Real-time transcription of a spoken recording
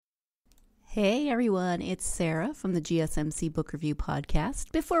Hey everyone, it's Sarah from the GSMC Book Review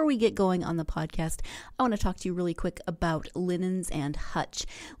Podcast. Before we get going on the podcast, I want to talk to you really quick about Linens and Hutch.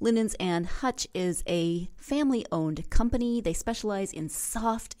 Linens and Hutch is a family-owned company. They specialize in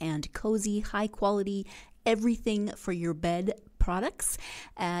soft and cozy, high-quality, everything for your bed products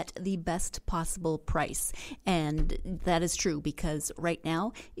at the best possible price. And that is true because right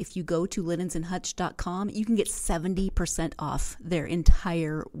now, if you go to linensandhutch.com, you can get 70% off their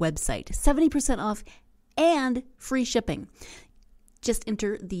entire website. 70% off and free shipping. Just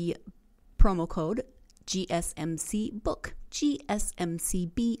enter the promo code GSMC Book, GSMCBOOK.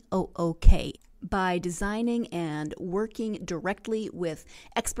 By designing and working directly with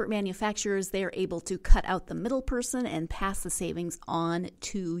expert manufacturers, they are able to cut out the middle person and pass the savings on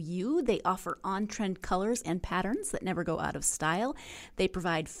to you. They offer on-trend colors and patterns that never go out of style. They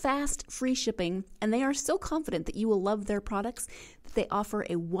provide fast, free shipping, and they are so confident that you will love their products that they offer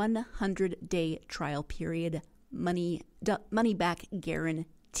a 100-day trial period, money back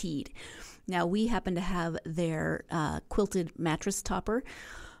guaranteed. Now, we happen to have their quilted mattress topper.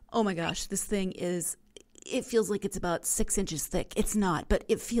 Oh my gosh, this thing it feels like it's about 6 inches thick. It's not, but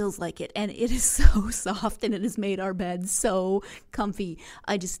it feels like it. And it is so soft and it has made our bed so comfy.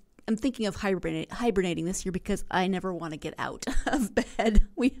 I'm thinking of hibernating this year because I never want to get out of bed.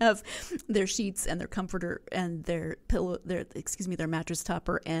 We have their sheets and their comforter and their pillow, their mattress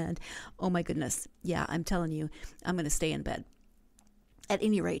topper. And oh my goodness. Yeah, I'm telling you, I'm going to stay in bed. At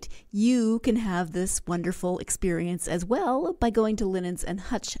any rate, you can have this wonderful experience as well by going to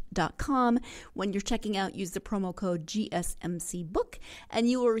linensandhutch.com. When you're checking out, use the promo code GSMCBOOK, and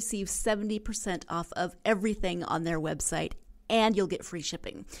you will receive 70% off of everything on their website, and you'll get free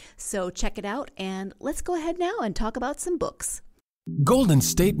shipping. So check it out, and let's go ahead now and talk about some books. Golden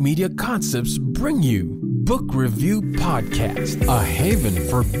State Media Concepts bring you Book Review Podcast, a haven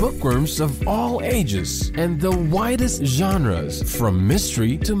for bookworms of all ages and the widest genres, from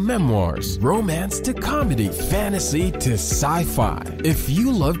mystery to memoirs, romance to comedy, fantasy to sci-fi. If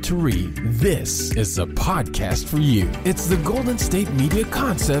you love to read, this is a podcast for you. It's the Golden State Media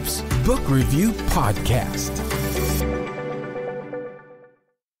Concepts Book Review Podcast.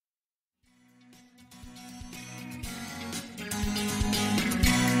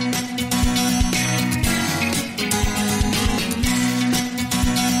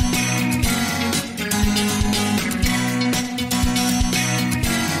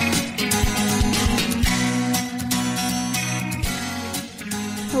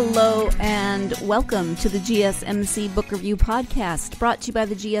 Hello and welcome to the GSMC Book Review Podcast, brought to you by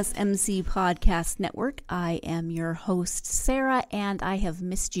the GSMC Podcast Network. I am your host, Sarah, and I have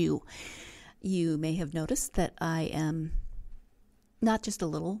missed you. You may have noticed that I am not just a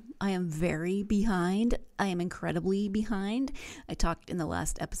little, I am very behind. I am incredibly behind. I talked in the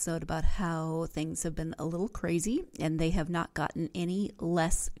last episode about how things have been a little crazy, and they have not gotten any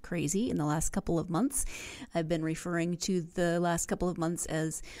less crazy in the last couple of months. I've been referring to the last couple of months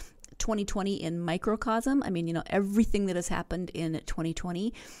as 2020 in microcosm. I mean, everything that has happened in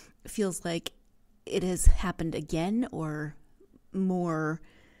 2020 feels like it has happened again or more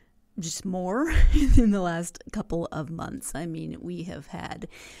in the last couple of months. I mean, we have had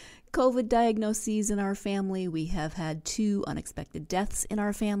COVID diagnoses in our family. We have had 2 unexpected deaths in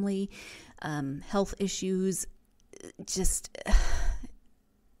our family, health issues. Just,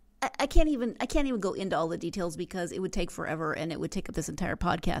 I can't even go into all the details because it would take forever and it would take up this entire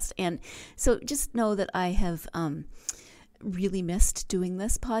podcast. And so just know that I have really missed doing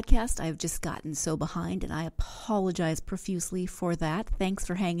this podcast. I've just gotten so behind, and I apologize profusely for that. Thanks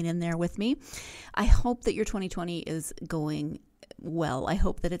for hanging in there with me. I hope that your 2020 is going well. I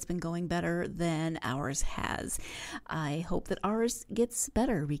hope that it's been going better than ours has. I hope that ours gets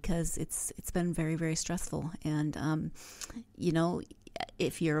better because it's been very, very stressful. And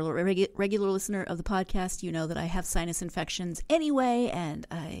if you're a regular listener of the podcast, you know that I have sinus infections anyway, and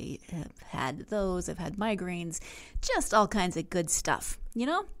I have had those. I've had migraines, just all kinds of good stuff,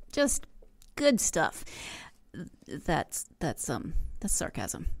 just good stuff. That's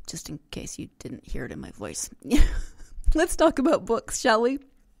sarcasm, just in case you didn't hear it in my voice. Let's talk about books, shall we?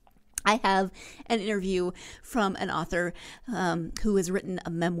 I have an interview from an author who has written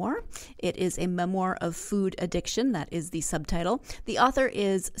a memoir. It is a memoir of food addiction. That is the subtitle. The author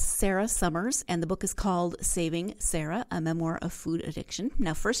is Sarah Summers, and the book is called Saving Sarah, a Memoir of Food Addiction.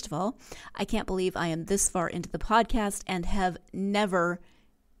 Now, first of all, I can't believe I am this far into the podcast and have never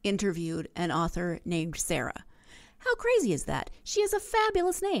interviewed an author named Sarah. How crazy is that? She has a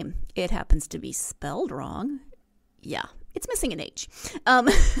fabulous name. It happens to be spelled wrong. Yeah, it's missing an H.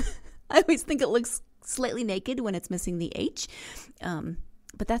 I always think it looks slightly naked when it's missing the H.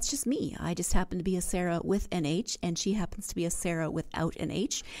 But that's just me. I just happen to be a Sarah with an H, and she happens to be a Sarah without an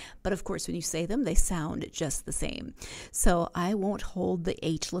H. But of course, when you say them, they sound just the same. So I won't hold the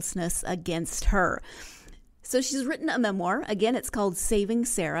H-lessness against her. So she's written a memoir. Again, it's called Saving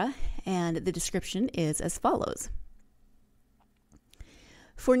Sarah, and the description is as follows.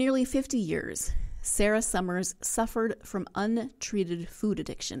 For nearly 50 years, Sarah Summers suffered from untreated food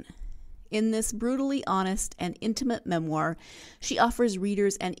addiction. In this brutally honest and intimate memoir, she offers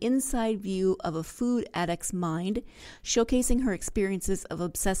readers an inside view of a food addict's mind, showcasing her experiences of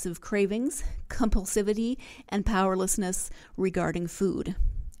obsessive cravings, compulsivity, and powerlessness regarding food,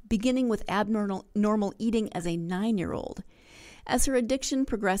 beginning with abnormal eating as a 9-year-old. As her addiction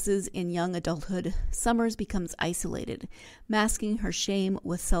progresses in young adulthood, Summers becomes isolated, masking her shame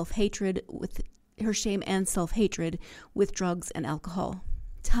and self-hatred with drugs and alcohol.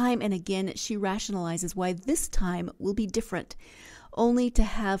 Time and again, she rationalizes why this time will be different, only to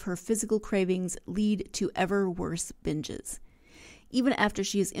have her physical cravings lead to ever worse binges. Even after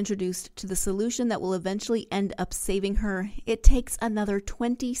she is introduced to the solution that will eventually end up saving her, it takes another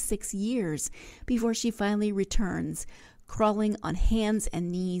 26 years before she finally returns, crawling on hands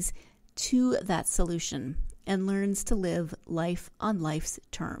and knees to that solution, and learns to live life on life's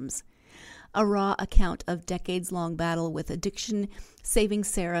terms. A raw account of decades-long battle with addiction, Saving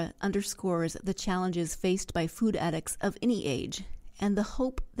Sarah underscores the challenges faced by food addicts of any age and the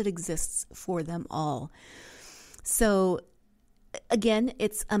hope that exists for them all. So, again,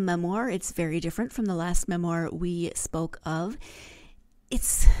 it's a memoir. It's very different from the last memoir we spoke of.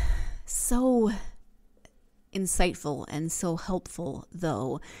 It's so insightful and so helpful,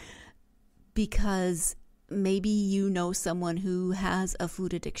 though, because maybe you know someone who has a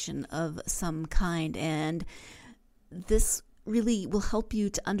food addiction of some kind, and this really will help you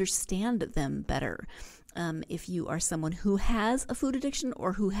to understand them better. If you are someone who has a food addiction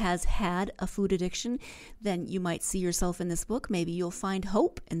or who has had a food addiction, then you might see yourself in this book. Maybe you'll find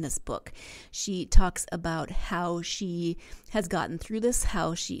hope in this book. She talks about how she has gotten through this,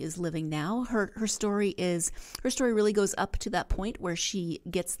 how she is living now. Her story really goes up to that point where she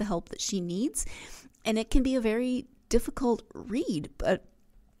gets the help that she needs. And it can be a very difficult read, but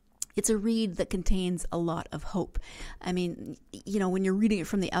it's a read that contains a lot of hope. I mean, when you're reading it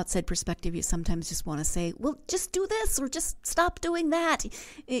from the outside perspective, you sometimes just want to say, well, just do this or just stop doing that,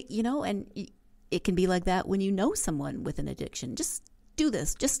 and it can be like that when you know someone with an addiction. Just do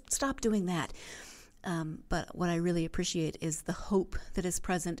this, just stop doing that. But what I really appreciate is the hope that is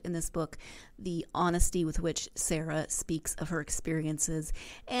present in this book, the honesty with which Sarah speaks of her experiences,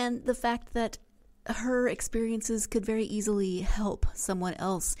 and the fact that her experiences could very easily help someone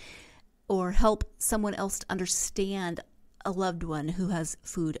else, or help someone else to understand a loved one who has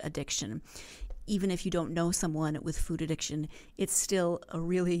food addiction. Even if you don't know someone with food addiction, it's still a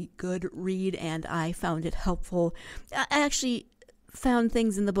really good read, and I found it helpful. I actually found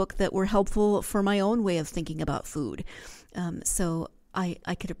things in the book that were helpful for my own way of thinking about food. So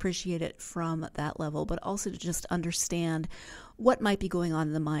I could appreciate it from that level, but also to just understand what might be going on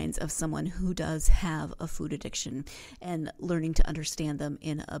in the minds of someone who does have a food addiction, and learning to understand them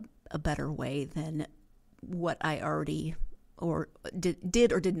in a better way than what I already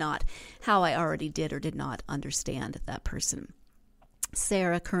did or did not understand that person.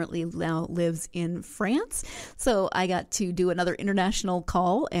 Sarah currently now lives in France, so I got to do another international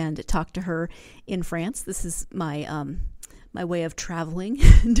call and talk to her in France. This is my way of traveling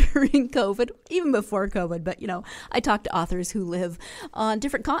during COVID, even before COVID. But, I talk to authors who live on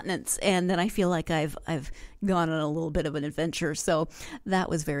different continents, and then I feel like I've gone on a little bit of an adventure. So that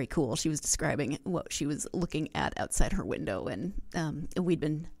was very cool. She was describing what she was looking at outside her window, and we'd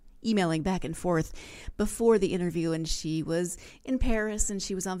been emailing back and forth before the interview, and she was in Paris, and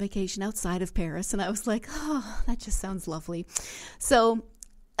she was on vacation outside of Paris, and I was like, oh, that just sounds lovely. So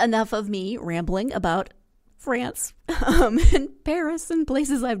enough of me rambling about France and Paris and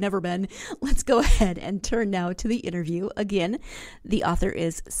places I've never been. Let's go ahead and turn now to the interview. Again, the author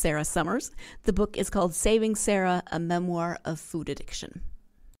is Sarah Summers. The book is called Saving Sarah, a Memoir of Food Addiction.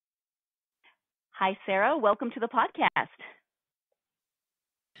 Hi, Sarah. Welcome to the podcast.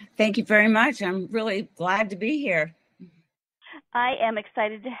 Thank you very much. I'm really glad to be here. I am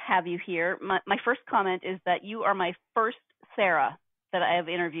excited to have you here. My first comment is that you are my first Sarah that I have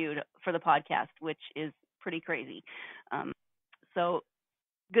interviewed for the podcast, which is pretty crazy. So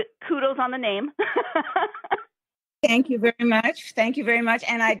good, kudos on the name. Thank you very much. Thank you very much.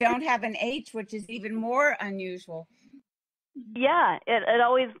 And I don't have an H, which is even more unusual. Yeah, I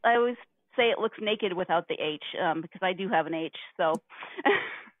always say it looks naked without the H, because I do have an H. So,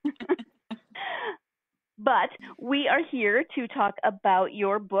 But we are here to talk about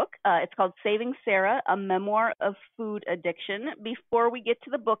your book. It's called Saving Sarah, A Memoir of Food Addiction. Before we get to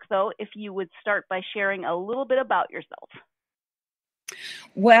the book, though, if you would start by sharing a little bit about yourself.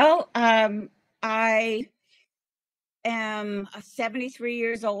 Well, I am 73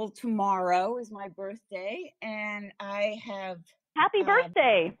 years old. Tomorrow is my birthday, and I have... Happy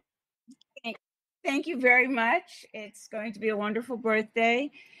birthday! Thank you very much. It's going to be a wonderful birthday.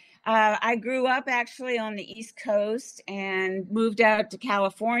 I grew up actually on the East Coast and moved out to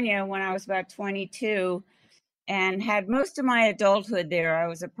California when I was about 22 and had most of my adulthood there. I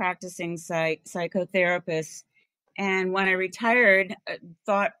was a practicing psychotherapist. And when I retired, I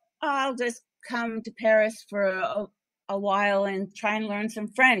thought, I'll just come to Paris for a while and try and learn some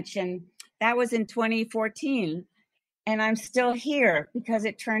French. And that was in 2014. And I'm still here because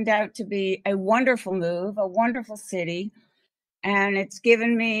it turned out to be a wonderful move, a wonderful city. And it's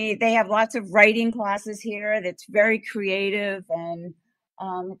given me, they have lots of writing classes here that's very creative, and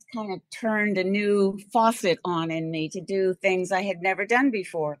it's kind of turned a new faucet on in me to do things I had never done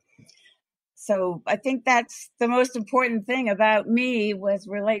before. So I think that's the most important thing about me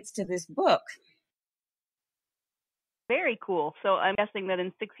relates to this book. Very cool. So I'm guessing that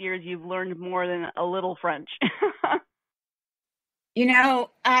in 6 years you've learned more than a little French. You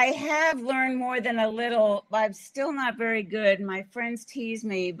know, I have learned more than a little. I'm still not very good. My friends tease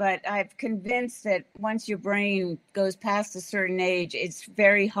me, but I've convinced that once your brain goes past a certain age, it's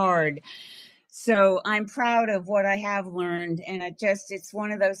very hard. So I'm proud of what I have learned. And it's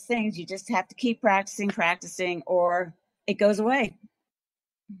one of those things you just have to keep practicing, or it goes away.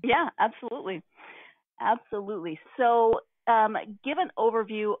 Yeah, absolutely. Absolutely. So give an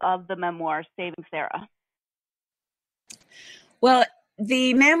overview of the memoir, Saving Sarah. Well,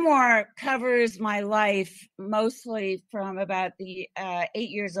 the memoir covers my life mostly from about the 8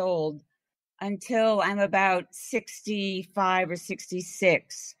 years old until I'm about 65 or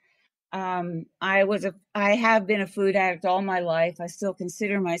 66. I have been a food addict all my life. I still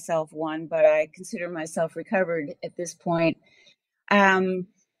consider myself one, but I consider myself recovered at this point. And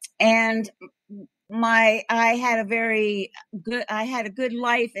I had a good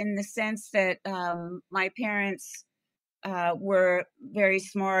life in the sense that my parents were very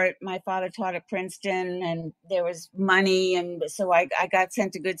smart. My father taught at Princeton, and there was money, and so I got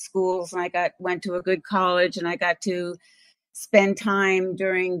sent to good schools, and went to a good college, and I got to spend time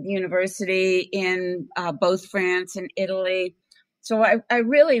during university in both France and Italy. So I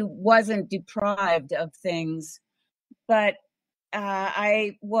really wasn't deprived of things, but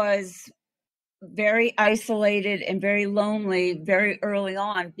I was very isolated and very lonely very early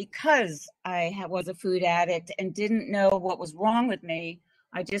on because I was a food addict and didn't know what was wrong with me.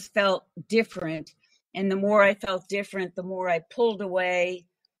 I just felt different. And the more I felt different, the more I pulled away,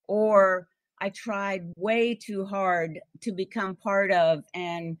 or I tried way too hard to become part of.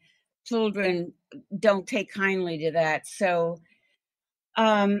 And children don't take kindly to that. So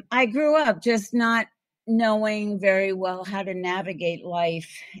I grew up just not knowing very well how to navigate life,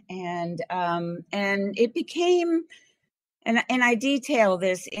 and it became, and I detail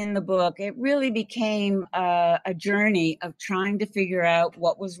this in the book, it really became a journey of trying to figure out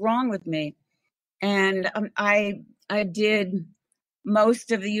what was wrong with me. And I did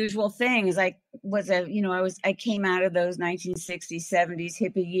most of the usual things. I came out of those 1960s, 70s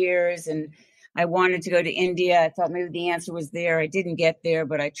hippie years, and I wanted to go to India. I thought maybe the answer was there. I didn't get there,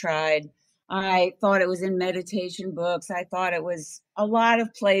 but I tried. I thought it was in meditation books. I thought it was a lot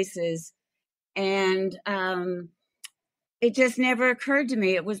of places. And it just never occurred to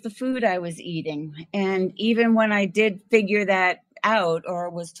me it was the food I was eating. And even when I did figure that out, or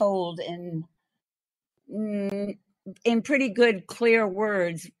was told in pretty good, clear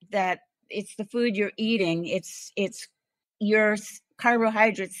words that it's the food you're eating, it's you're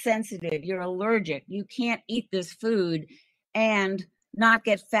carbohydrate sensitive, you're allergic, you can't eat this food and not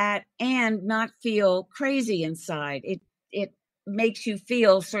get fat and not feel crazy inside. It makes you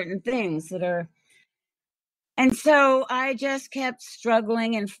feel certain things that are. And so I just kept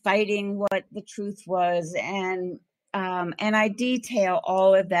struggling and fighting what the truth was, and I detail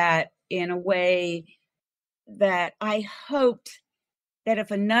all of that in a way that I hoped that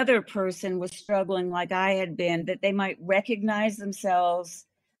if another person was struggling like I had been, that they might recognize themselves.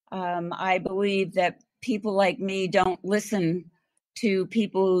 I believe that people like me don't listen to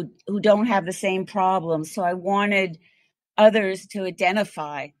people who don't have the same problems. So I wanted others to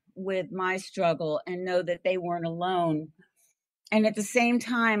identify with my struggle and know that they weren't alone. And at the same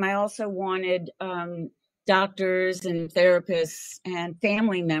time, I also wanted doctors and therapists and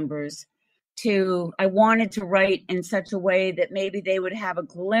family members I wanted to write in such a way that maybe they would have a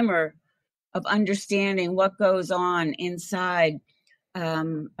glimmer of understanding what goes on inside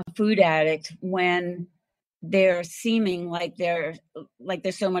a food addict when they're seeming like there's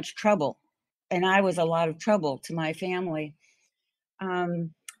so much trouble. And I was a lot of trouble to my family.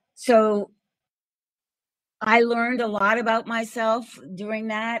 So I learned a lot about myself during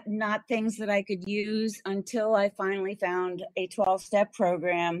that, not things that I could use until I finally found a 12-step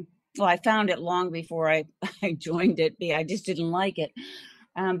program. Well, I found it long before I joined it. I just didn't like it.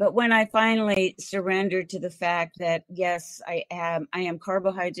 But when I finally surrendered to the fact that, yes, I am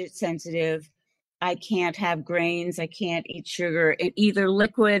carbohydrate sensitive, I can't have grains, I can't eat sugar in either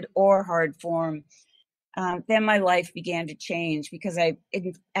liquid or hard form, then my life began to change because I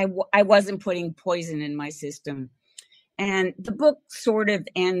wasn't putting poison in my system. And the book sort of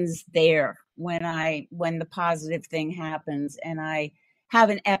ends there when the positive thing happens, and I have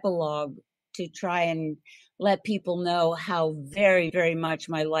an epilogue to try and let people know how very, very much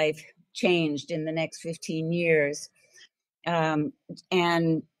my life changed in the next 15 years. And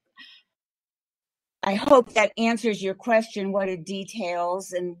I hope that answers your question, what it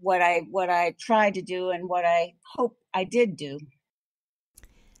details and what I tried to do and what I hope I did do.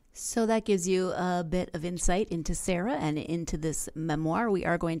 So that gives you a bit of insight into Sarah and into this memoir. We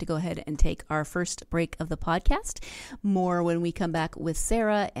are going to go ahead and take our first break of the podcast. More when we come back with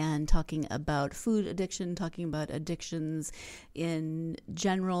Sarah and talking about food addiction, talking about addictions in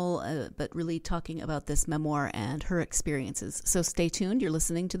general, but really talking about this memoir and her experiences. So stay tuned. You're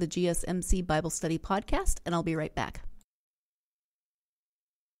listening to the GSMC Bible Study Podcast, and I'll be right back.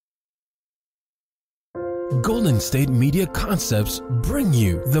 Golden State Media Concepts bring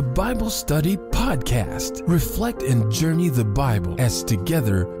you the Bible Study Podcast. Reflect and journey the Bible as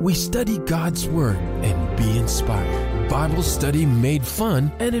together we study God's Word and be inspired. Bible study made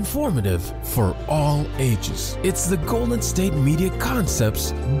fun and informative for all ages. It's the Golden State Media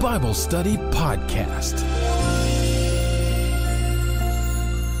Concepts Bible Study Podcast.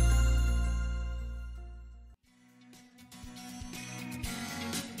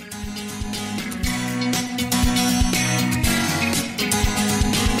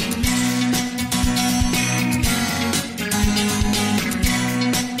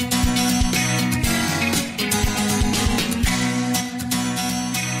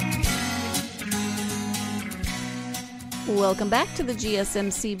 Welcome back to the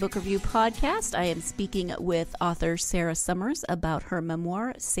GSMC Book Review Podcast. I am speaking with author Sarah Summers about her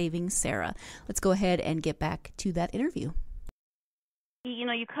memoir, Saving Sarah. Let's go ahead and get back to that interview. You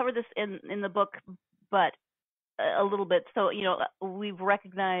know, you cover this in the book, but a little bit. So, you know, we've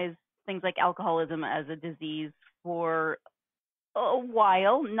recognized things like alcoholism as a disease for a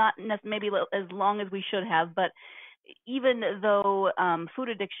while, not maybe as long as we should have, but even though food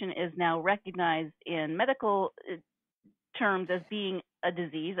addiction is now recognized in medical terms as being a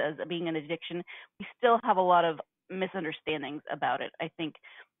disease, as being an addiction, we still have a lot of misunderstandings about it. I think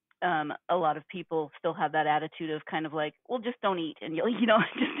a lot of people still have that attitude of kind of like, well, just don't eat, and you know,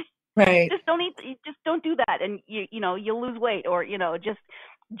 Right. just don't eat, just don't do that, and you'll lose weight, or just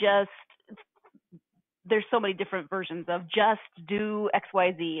there's so many different versions of just do X,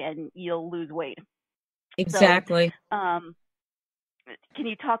 Y, Z, and you'll lose weight. Exactly. So, can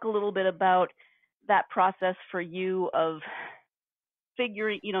you talk a little bit about that process for you of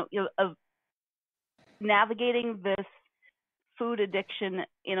figuring, of navigating this food addiction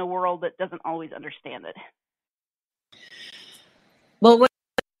in a world that doesn't always understand it? Well, when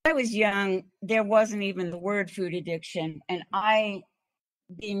I was young, there wasn't even the word food addiction. And I,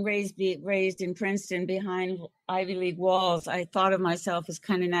 being raised in Princeton behind Ivy League walls, I thought of myself as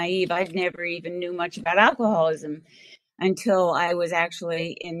kind of naive. I'd never even knew much about alcoholism until I was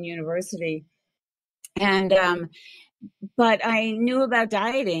actually in university. And but I knew about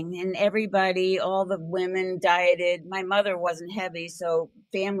dieting, and all the women dieted. My mother wasn't heavy, so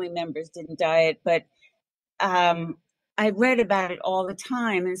family members didn't diet, but I read about it all the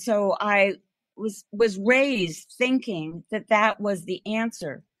time. And so I was raised thinking that was the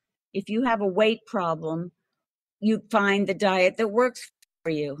answer. If you have a weight problem, you find the diet that works for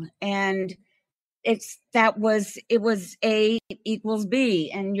you. And it was A equals B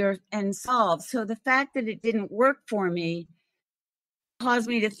and solve. So the fact that it didn't work for me caused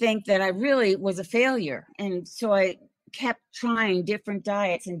me to think that I really was a failure. And so I kept trying different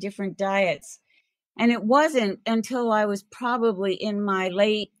diets. And it wasn't until I was probably in my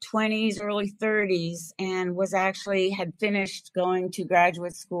late 20s, early 30s, and had finished going to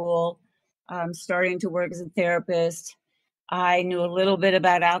graduate school, starting to work as a therapist. I knew a little bit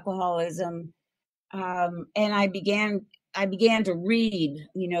about alcoholism. And I began to read,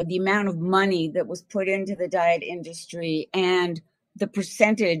 the amount of money that was put into the diet industry and the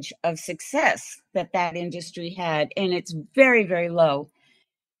percentage of success that industry had, and it's very, very low.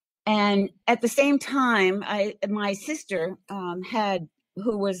 And at the same time, my sister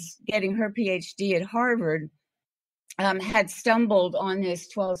who was getting her PhD at Harvard, had stumbled on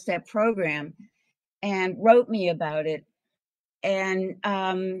this 12-step program and wrote me about it. And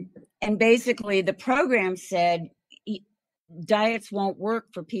basically the program said diets won't work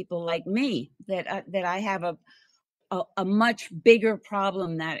for people like me, that I have a much bigger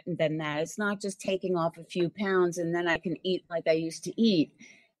problem than that. It's not just taking off a few pounds and then I can eat like I used to eat.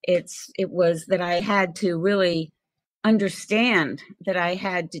 It was that I had to really understand that I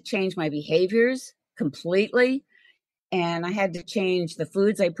had to change my behaviors completely, and I had to change the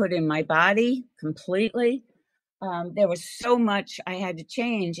foods I put in my body completely. There was so much I had to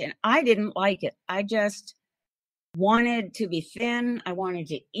change, and I didn't like it. I just wanted to be thin. I wanted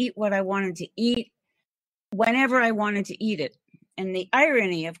to eat what I wanted to eat whenever I wanted to eat it. And the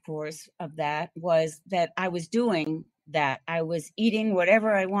irony, of course, of that was that I was doing that. I was eating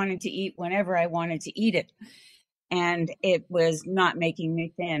whatever I wanted to eat whenever I wanted to eat it. And it was not making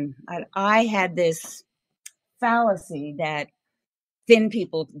me thin. I had this fallacy that thin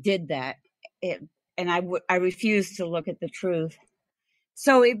people did that. And I refused to look at the truth.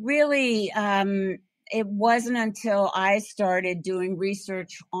 So it really, it wasn't until I started doing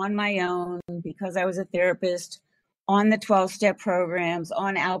research on my own, because I was a therapist, on the 12-step programs,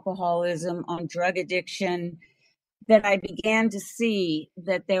 on alcoholism, on drug addiction, that I began to see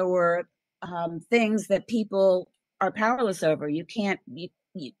that there were things that people are powerless over. You can't,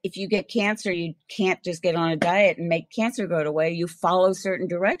 if you get cancer, you can't just get on a diet and make cancer go away. You follow certain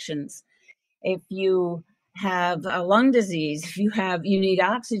directions. If you have a lung disease, if you need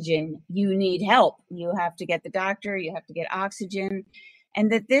oxygen, you need help. You have to get the doctor, you have to get oxygen,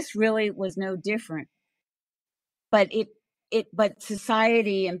 and that this really was no different. But but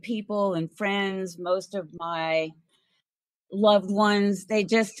society and people and friends, most of my loved ones, they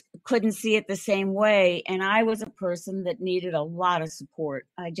just couldn't see it the same way. And I was a person that needed a lot of support.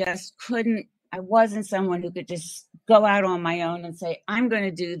 I wasn't someone who could just go out on my own and say, I'm going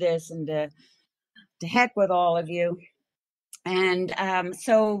to do this, and to heck with all of you. And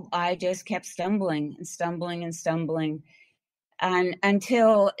so I just kept stumbling and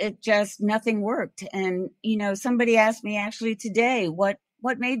until nothing worked. And somebody asked me actually today, what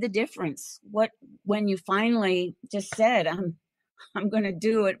made the difference? When you finally just said, I'm going to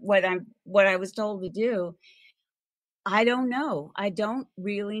do it, what I was told to do. I don't know. I don't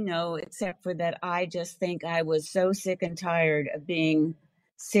really know, except for that I just think I was so sick and tired of being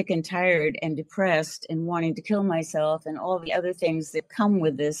sick and tired and depressed and wanting to kill myself and all the other things that come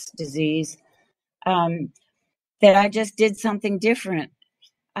with this disease, that I just did something different.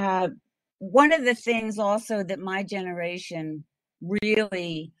 One of the things also that my generation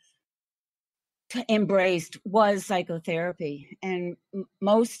really embraced was psychotherapy, and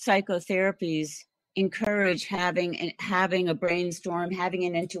most psychotherapies encourage having a brainstorm, having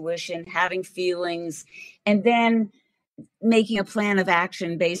an intuition, having feelings, and then making a plan of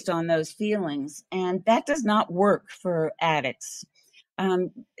action based on those feelings. And that does not work for addicts.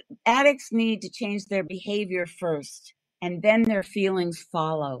 Addicts need to change their behavior first, and then their feelings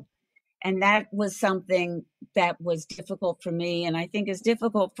follow. And that was something that was difficult for me, and I think is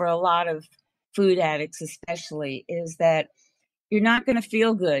difficult for a lot of food addicts especially, is that you're not going to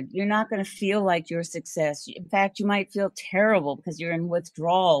feel good. You're not going to feel like you're a success. In fact, you might feel terrible because you're in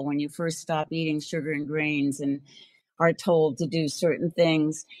withdrawal when you first stop eating sugar and grains and are told to do certain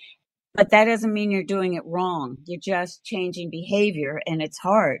things. But that doesn't mean you're doing it wrong. You're just changing behavior, and it's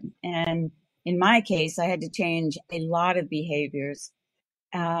hard. And in my case, I had to change a lot of behaviors.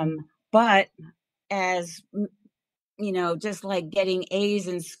 But as just like getting A's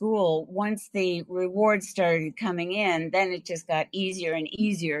in school, once the rewards started coming in, then it just got easier and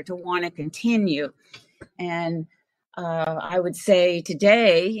easier to want to continue. And I would say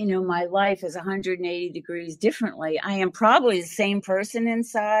today, my life is 180 degrees differently. I am probably the same person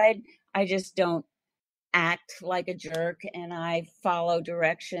inside. I just don't act like a jerk, and I follow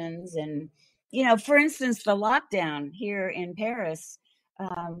directions. And, for instance, the lockdown here in Paris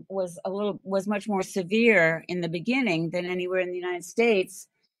was much more severe in the beginning than anywhere in the United States,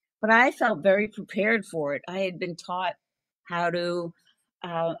 but I felt very prepared for it. I had been taught how to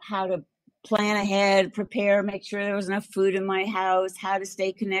plan ahead, prepare, make sure there was enough food in my house, how to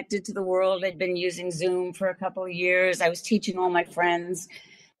stay connected to the world. I'd been using Zoom for a couple of years. I was teaching all my friends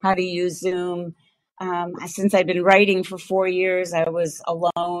how to use Zoom. Since I'd been writing for 4 years, I was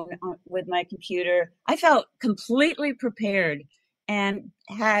alone with my computer. I felt completely prepared and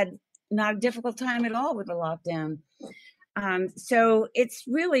had not a difficult time at all with the lockdown. So it's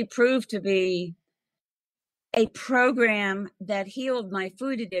really proved to be a program that healed my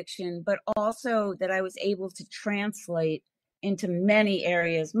food addiction, but also that I was able to translate into many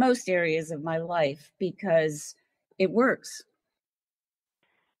areas, most areas of my life, because it works.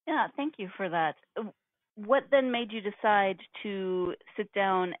 Yeah, thank you for that. What then made you decide to sit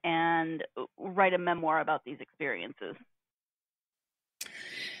down and write a memoir about these experiences?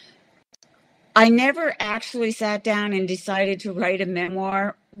 I never actually sat down and decided to write a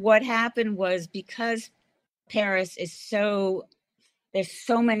memoir. What happened was, because Paris is there's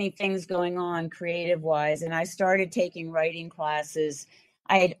so many things going on creative wise, and I started taking writing classes.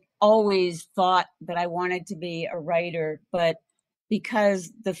 I had always thought that I wanted to be a writer, but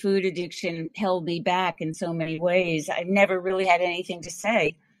because the food addiction held me back in so many ways, I never really had anything to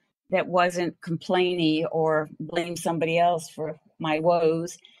say that wasn't complainy or blame somebody else for my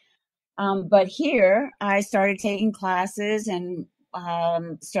woes. But here I started taking classes and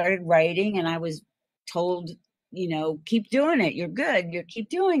started writing, and I was told, keep doing it. You're good. You keep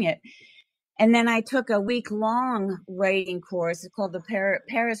doing it. And then I took a week-long writing course. It's called the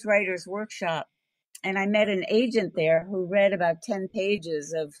Paris Writers Workshop. And I met an agent there who read about 10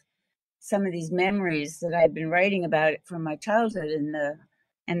 pages of some of these memories that I'd been writing about it from my childhood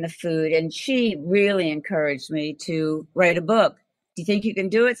and the food. And she really encouraged me to write a book. Do you think you can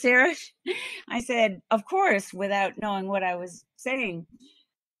do it, Sarah? I said, of course, without knowing what I was saying.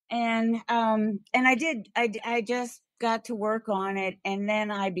 And I did. I just got to work on it, and then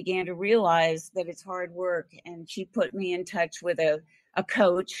I began to realize that it's hard work. And she put me in touch with a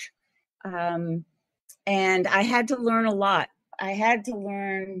coach, and I had to learn a lot. I had to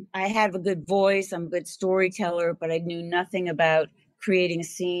learn. I have a good voice. I'm a good storyteller, but I knew nothing about creating a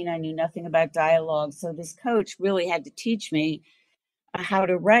scene. I knew nothing about dialogue. So this coach really had to teach me how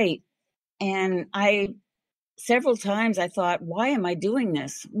to write. And several times I thought, why am I doing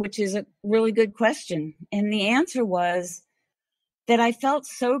this? Which is a really good question. And the answer was that I felt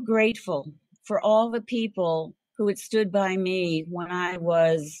so grateful for all the people who had stood by me when I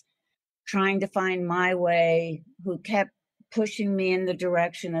was trying to find my way, who kept pushing me in the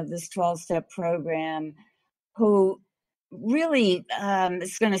direction of this 12-step program, who really,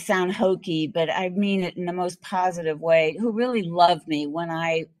 it's going to sound hokey, but I mean it in the most positive way, who really loved me when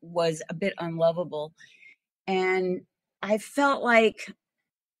I was a bit unlovable. And I felt like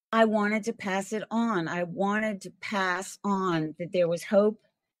I wanted to pass it on. I wanted to pass on that there was hope,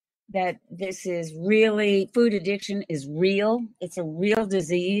 that this is really, food addiction is real. It's a real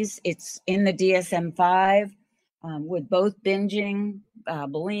disease. It's in the DSM-5 with both binging,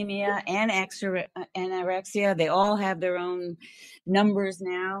 bulimia, and anorexia. They all have their own numbers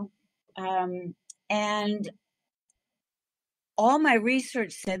now. And all my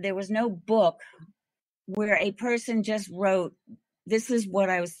research said there was no book where a person just wrote, this is what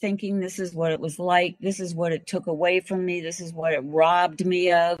I was thinking, this is what it was like, this is what it took away from me, this is what it robbed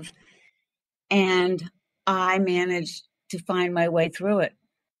me of. And I managed to find my way through it.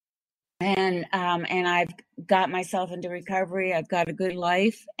 And I've got myself into recovery. I've got a good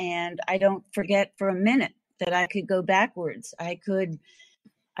life, and I don't forget for a minute that I could go backwards. I could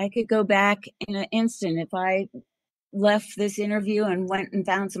go back in an instant. If I left this interview and went and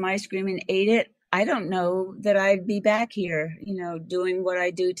found some ice cream and ate it, I don't know that I'd be back here, doing what I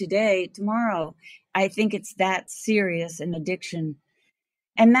do today, tomorrow. I think it's that serious, an addiction.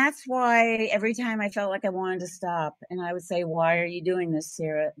 And that's why every time I felt like I wanted to stop, and I would say, why are you doing this,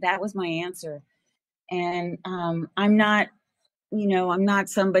 Sarah? That was my answer. And I'm not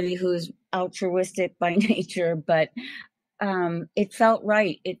somebody who's altruistic by nature, but it felt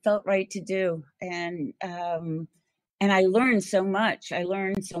right. It felt right to do. And I learned so much. I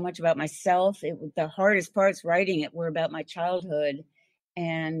learned so much about myself. The hardest parts writing it were about my childhood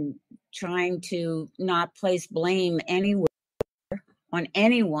and trying to not place blame anywhere on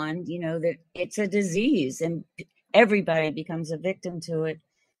anyone, that it's a disease and everybody becomes a victim to it.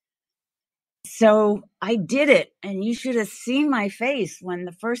 So I did it, and you should have seen my face when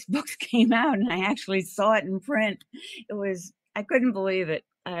the first books came out and I actually saw it in print. I couldn't believe it.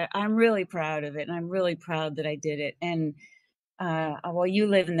 I'm really proud of it, and I'm really proud that I did it. And well, you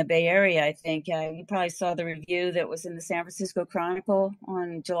live in the Bay Area, I think. You probably saw the review that was in the San Francisco Chronicle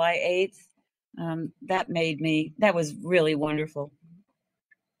on July 8th. That was really wonderful.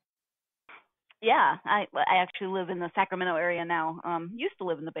 Yeah, I actually live in the Sacramento area now. Used to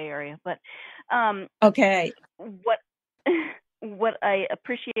live in the Bay Area, but okay. What I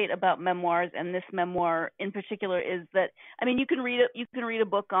appreciate about memoirs, and this memoir in particular, is that, I mean, you can read a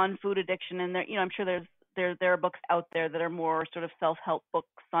book on food addiction, and there, I'm sure there's there are books out there that are more sort of self-help books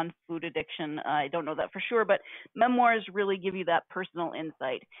on food addiction. I don't know that for sure, but memoirs really give you that personal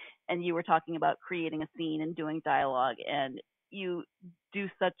insight. And you were talking about creating a scene and doing dialogue, and you do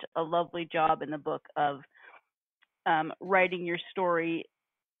such a lovely job in the book of writing your story.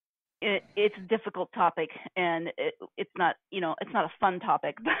 It's a difficult topic, and it's not, it's not a fun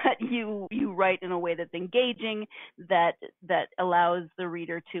topic, but you write in a way that's engaging, that allows the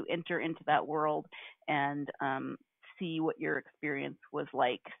reader to enter into that world and see what your experience was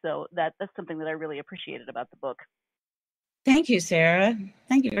like. So that's something that I really appreciated about the book. Thank you, Sarah.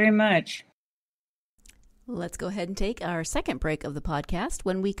 Thank you very much. Let's go ahead and take our second break of the podcast.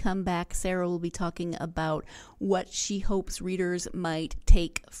 When we come back, Sarah will be talking about what she hopes readers might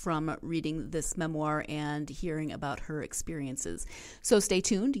take from reading this memoir and hearing about her experiences. So stay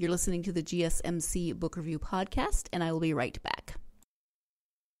tuned. You're listening to the GSMC Book Review Podcast, and I will be right back.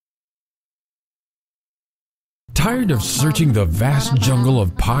 Tired of searching the vast jungle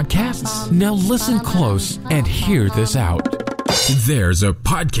of podcasts? Now listen close and hear this out. There's a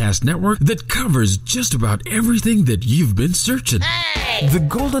podcast network that covers just about everything that you've been searching. Hey! The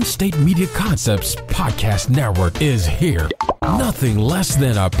Golden State Media Concepts Podcast Network is here. Nothing less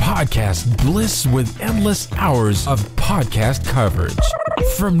than a podcast bliss with endless hours of podcast coverage.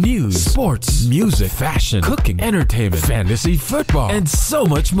 From news, sports, music, fashion, cooking, entertainment, fantasy, football, and so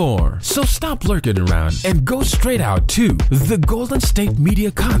much more. So stop lurking around and go straight out to the Golden State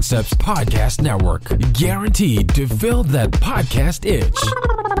Media Concepts Podcast Network. Guaranteed to fill that podcast itch.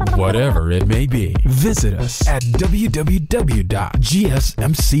 Whatever it may be. Visit us at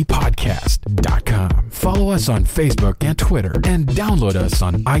www.gsmcpodcast.com. Follow us on Facebook and Twitter, and download us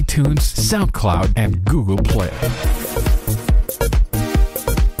on iTunes, SoundCloud, and Google Play.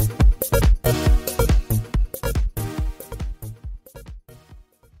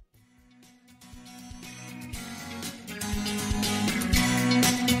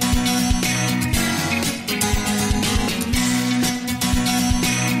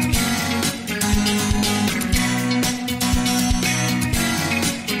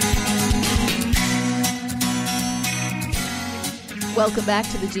 Welcome back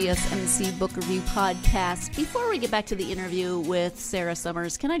to the GSMC Book Review Podcast. Before we get back to the interview with Sarah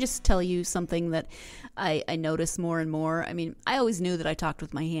Summers, can I just tell you something that I notice more and more? I mean, I always knew that I talked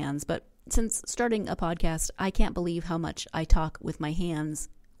with my hands, but since starting a podcast, I can't believe how much I talk with my hands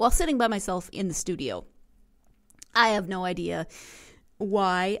while sitting by myself in the studio. I have no idea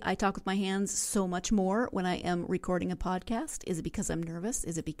why I talk with my hands so much more when I am recording a podcast. Is it because I'm nervous?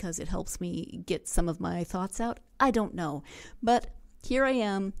 Is it because it helps me get some of my thoughts out? I don't know. But here I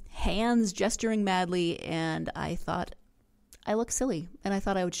am, hands gesturing madly, and I thought I look silly, and I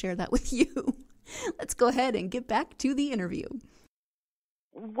thought I would share that with you. Let's go ahead and get back to the interview.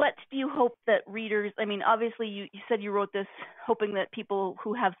 What do you hope that readers, I mean, obviously you said you wrote this hoping that people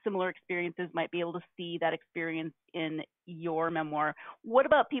who have similar experiences might be able to see that experience in your memoir. What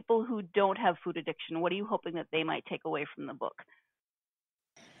about people who don't have food addiction? What are you hoping that they might take away from the book?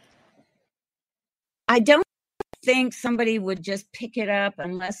 I don't think somebody would just pick it up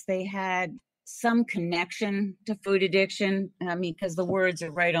unless they had some connection to food addiction. I mean, because the words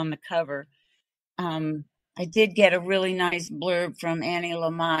are right on the cover. I did get a really nice blurb from Annie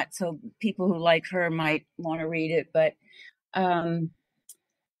Lamott, so people who like her might want to read it. But I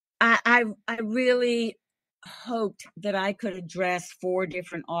really hoped that I could address 4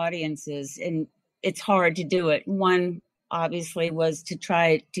 different audiences, and it's hard to do it. One, obviously, was to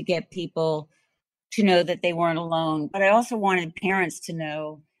try to get people to know that they weren't alone. But I also wanted parents to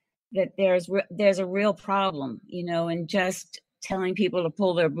know that there's a real problem, and just telling people to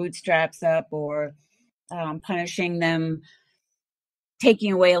pull their bootstraps up or punishing them,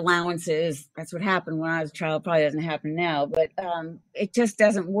 taking away allowances. That's what happened when I was a child. Probably doesn't happen now, but it just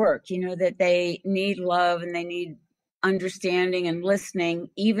doesn't work. That they need love and they need understanding and listening,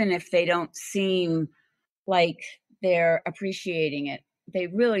 even if they don't seem like they're appreciating it. They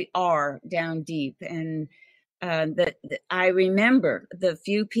really are down deep. And I remember the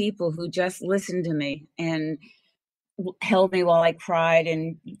few people who just listened to me and held me while I cried,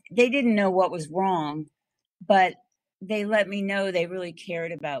 and they didn't know what was wrong, but they let me know they really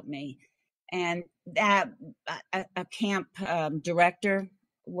cared about me. And that a camp director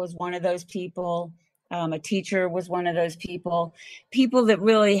was one of those people. A teacher was one of those people that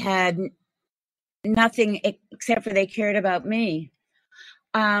really had nothing except for they cared about me.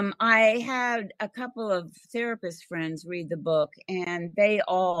 I had a couple of therapist friends read the book, and they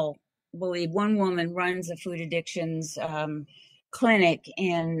all believe. One woman runs a food addictions clinic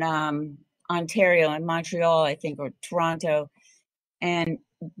in Ontario, in Montreal, I think, or Toronto. And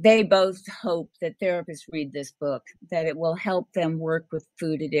they both hope that therapists read this book, that it will help them work with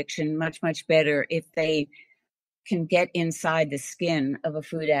food addiction much, much better if they can get inside the skin of a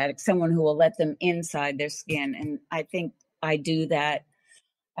food addict, someone who will let them inside their skin. And I think I do that.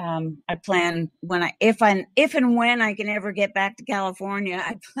 I plan if and when I can ever get back to California,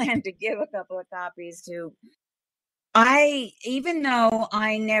 I plan to give a couple of copies to. Even though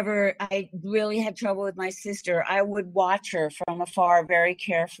I really had trouble with my sister, I would watch her from afar very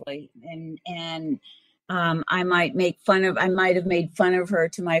carefully, and I might have made fun of her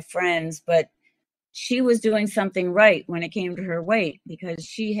to my friends, but she was doing something right when it came to her weight, because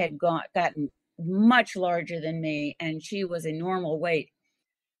she had gotten much larger than me, and she was a normal weight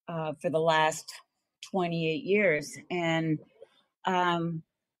for the last 28 years. And,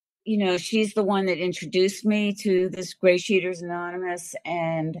 she's the one that introduced me to this Gray Sheeters Anonymous,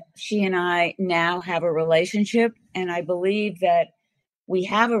 and she and I now have a relationship. And I believe that we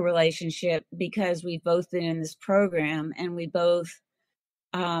have a relationship because we've both been in this program, and we both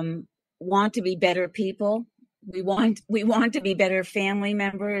want to be better people. We want to be better family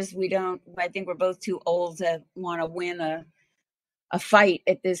members. I think we're both too old to want to win a fight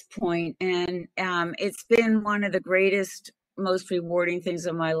at this point. And it's been one of the greatest, most rewarding things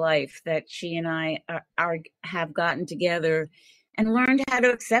of my life that she and I have gotten together and learned how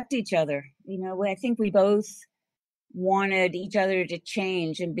to accept each other. I think we both wanted each other to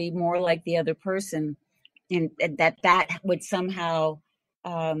change and be more like the other person, and that would somehow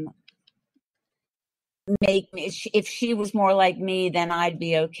make me, if she was more like me, then I'd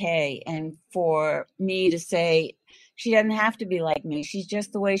be okay. And for me to say, she doesn't have to be like me. She's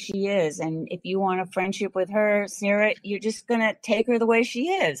just the way she is. And if you want a friendship with her, Sarah, you're just going to take her the way she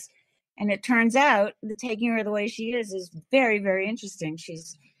is. And it turns out that taking her the way she is very, very interesting.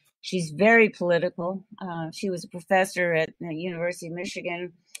 She's very political. She was a professor at the University of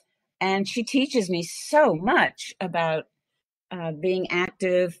Michigan, and she teaches me so much about being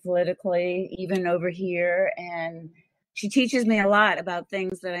active politically, even over here. And she teaches me a lot about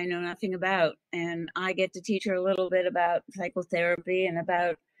things that I know nothing about. And I get to teach her a little bit about psychotherapy and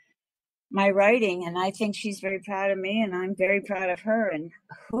about my writing. And I think she's very proud of me, and I'm very proud of her. And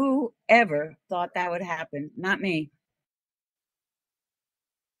whoever thought that would happen? Not me.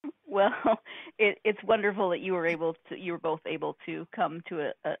 Well, it's wonderful that you were both able to come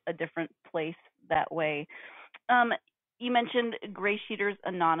to a different place that way. You mentioned Gray Sheeters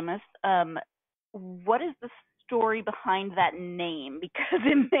Anonymous. What is the story behind that name? Because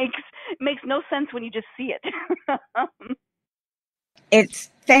it makes no sense when you just see it.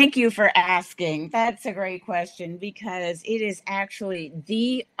 Thank you for asking. That's a great question, because it is actually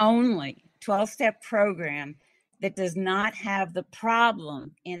the only 12-step program that does not have the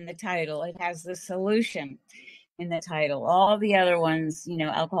problem in the title. It has the solution in the title. All the other ones,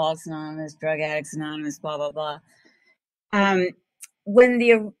 Alcoholics Anonymous, Drug Addicts Anonymous, blah, blah, blah. When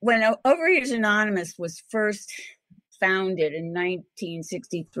Overeaters Anonymous was first founded in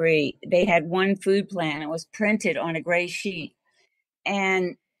 1963, they had one food plan. It was printed on a gray sheet,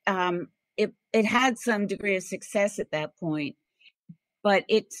 and it had some degree of success at that point. But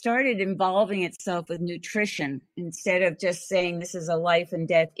it started involving itself with nutrition. Instead of just saying this is a life and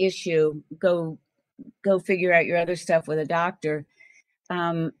death issue, go figure out your other stuff with a doctor.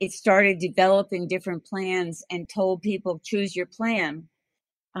 It started developing different plans and told people, choose your plan,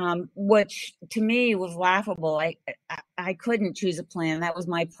 which to me was laughable. I couldn't choose a plan. That was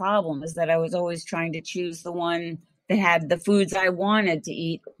my problem, is that I was always trying to choose the one that had the foods I wanted to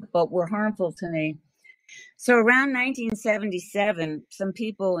eat, but were harmful to me. So around 1977, some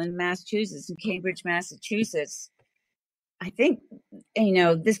people in Massachusetts, in Cambridge, Massachusetts, I think,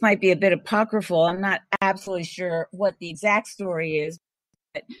 this might be a bit apocryphal. I'm not absolutely sure what the exact story is.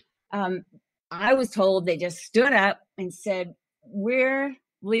 But I was told they just stood up and said, we're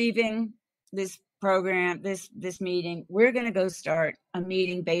leaving this program, this meeting. We're going to go start a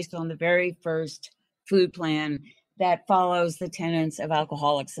meeting based on the very first food plan that follows the tenets of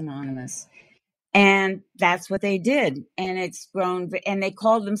Alcoholics Anonymous. And that's what they did. And it's grown, and they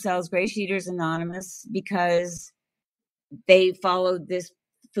called themselves Gray Sheeters Anonymous because they followed this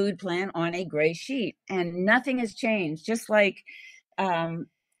food plan on a gray sheet, and nothing has changed. Just like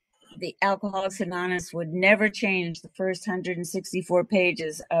the Alcoholics Anonymous would never change the first 164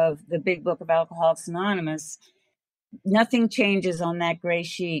 pages of the big book of Alcoholics Anonymous, nothing changes on that gray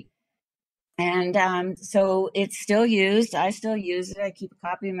sheet. And so it's still used. I still use it. I keep a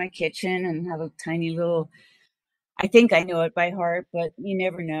copy in my kitchen and have a tiny little, I think I know it by heart, but you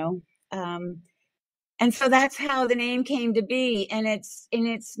never know. And so that's how the name came to be. And it's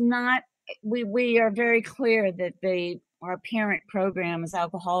not, we are very clear that the our parent program is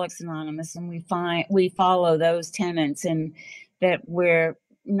Alcoholics Anonymous, and we follow those tenets, and that we're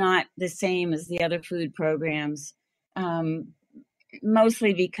not the same as the other food programs,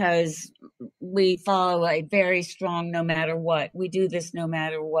 mostly because we follow a very strong no matter what. We do this no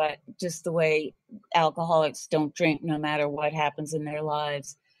matter what, just the way alcoholics don't drink no matter what happens in their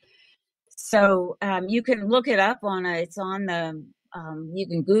lives. So you can look it up it's on the, you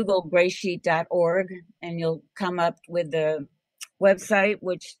can Google graysheet.org and you'll come up with the website,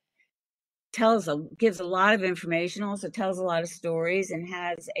 which gives a lot of information, also tells a lot of stories, and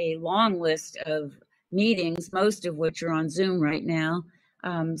has a long list of meetings, most of which are on Zoom right now.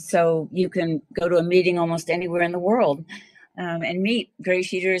 So you can go to a meeting almost anywhere in the world and meet Gray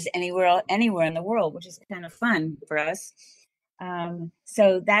Sheeters anywhere in the world, which is kind of fun for us.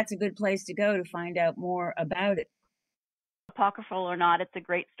 So that's a good place to go to find out more about it. Apocryphal or not, it's a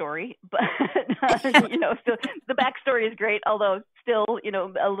great story, but so the backstory is great, although still,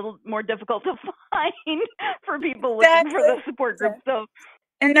 a little more difficult to find for people looking for the support group. So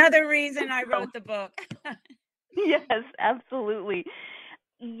another reason I wrote the book. Yes, absolutely.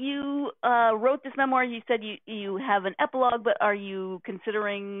 You wrote this memoir. You said you have an epilogue, but are you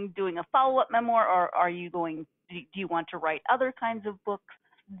considering doing a follow-up memoir, or do you want to write other kinds of books?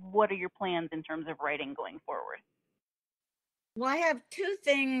 What are your plans in terms of writing going forward? Well, I have two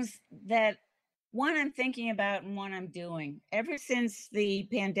things that one I'm thinking about and one I'm doing. Ever since the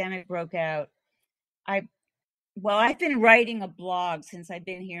pandemic broke out, I've been writing a blog since I've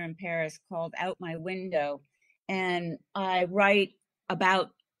been here in Paris called Out My Window. And I write about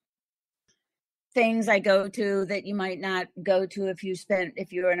things I go to that you might not go to if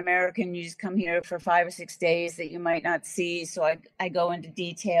you're an American, you just come here for 5 or 6 days that you might not see. So I go into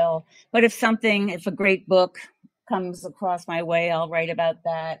detail. But if a great book comes across my way, I'll write about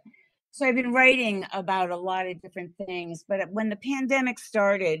that. So I've been writing about a lot of different things. But when the pandemic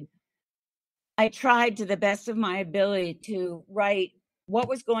started, I tried to the best of my ability to write what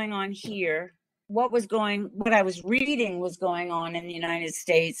was going on here, what I was reading was going on in the United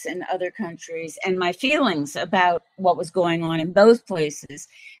States and other countries, and my feelings about what was going on in those places.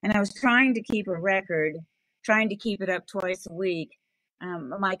 And I was trying to keep a record, trying to keep it up twice a week.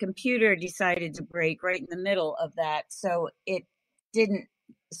 My computer decided to break right in the middle of that, so it didn't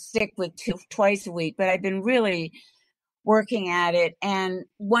stick with twice a week, but I've been really working at it and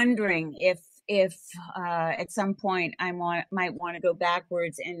wondering if at some point I might want to go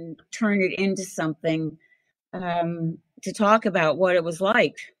backwards and turn it into something to talk about what it was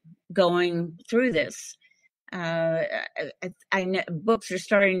like going through this. I know books are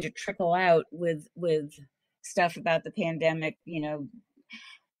starting to trickle out with stuff about the pandemic,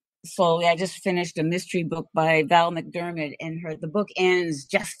 slowly. I just finished a mystery book by Val McDermott, and the book ends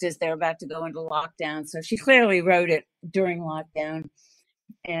just as they're about to go into lockdown. So she clearly wrote it during lockdown.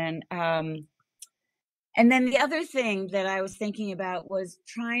 And then the other thing that I was thinking about was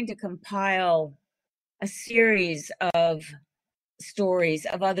trying to compile a series of stories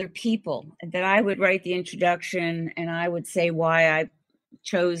of other people, that I would write the introduction and I would say why I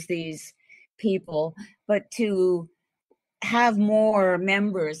chose these people, but to have more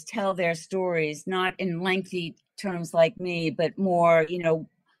members tell their stories, not in lengthy terms like me, but more,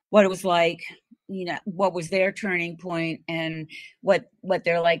 what it was like, what was their turning point and what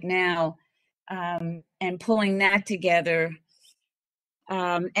they're like now. And pulling that together.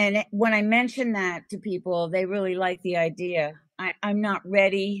 And when I mention that to people, they really like the idea. I'm not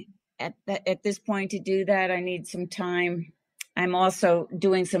ready at this point to do that. I need some time. I'm also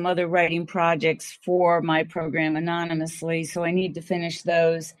doing some other writing projects for my program anonymously, so I need to finish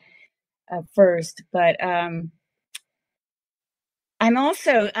those first. But I'm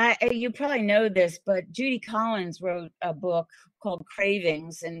also, you probably know this, but Judy Collins wrote a book called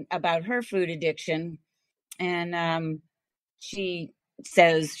Cravings and about her food addiction. And she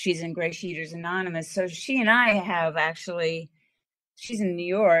says she's in Gray Sheeters Anonymous. So she and I have she's in New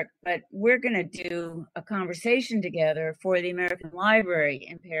York, but we're going to do a conversation together for the American Library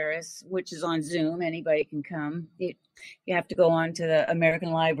in Paris, which is on Zoom. Anybody can come. You have to go on to the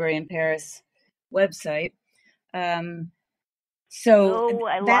American Library in Paris website. So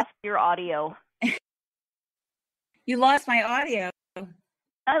I lost your audio. You lost my audio.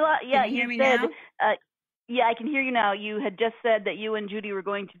 Yeah, you hear me said, now? Yeah, I can hear you now. You had just said that you and Judy were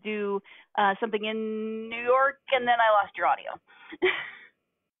going to do something in New York, and then I lost your audio.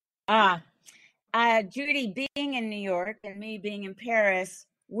 Judy being in New York and me being in Paris,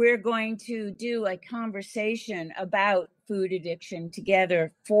 we're going to do a conversation about food addiction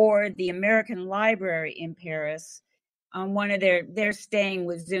together for the American Library in Paris on one of they're staying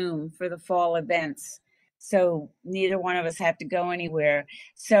with Zoom for the fall events. So neither one of us have to go anywhere.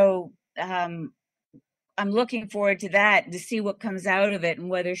 So I'm looking forward to that, to see what comes out of it and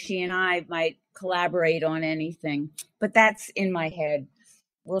whether she and I might collaborate on anything. But that's in my head.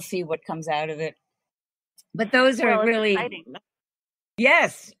 We'll see what comes out of it. But those are Well, it's really exciting.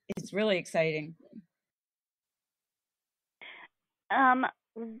 Yes, it's really exciting.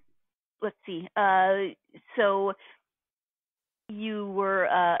 Let's see. So you were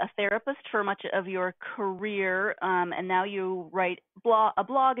a therapist for much of your career, and now you write a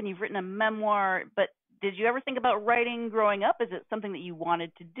blog, and you've written a memoir. But did you ever think about writing growing up? Is it something that you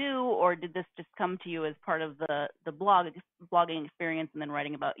wanted to do, or did this just come to you as part of the blogging experience, and then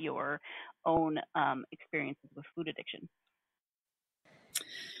writing about your own experiences with food addiction?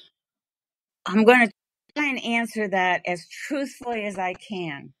 I'm going to try and answer that as truthfully as I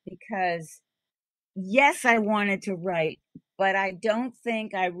can, because yes, I wanted to write, but I don't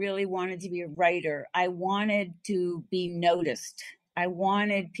think I really wanted to be a writer. I wanted to be noticed. I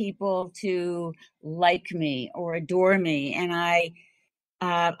wanted people to like me or adore me, and I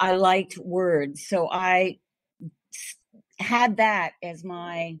liked words, so I had that as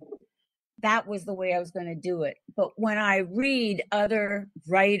that was the way I was going to do it. But when I read other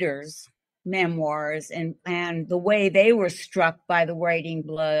writers' memoirs and the way they were struck by the writing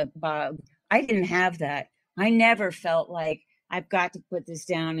bug, I didn't have that. I never felt like I've got to put this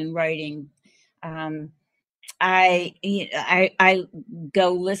down in writing. I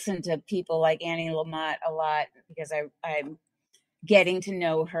go listen to people like Annie Lamott a lot because I'm getting to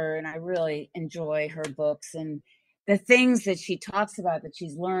know her, and I really enjoy her books and the things that she talks about that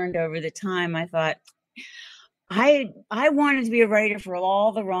she's learned over the time. I thought I wanted to be a writer for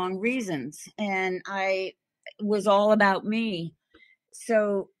all the wrong reasons, and it was all about me.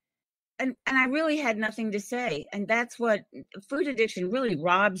 So, and I really had nothing to say, and that's what food addiction really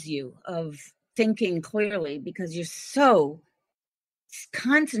robs you of, thinking clearly, because you're so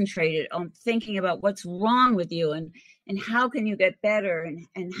concentrated on thinking about what's wrong with you and how can you get better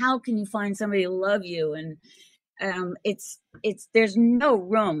and how can you find somebody to love you, and it's there's no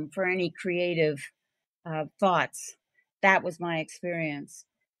room for any creative thoughts. That was my experience.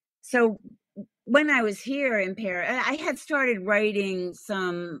 So when I was here in Paris, I had started writing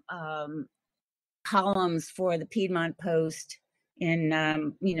some columns for the Piedmont Post in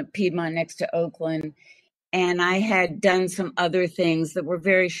Piedmont next to Oakland, and I had done some other things that were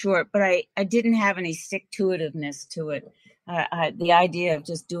very short, but I didn't have any stick-to-itiveness to it. The idea of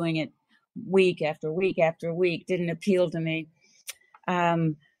just doing it week after week after week didn't appeal to me.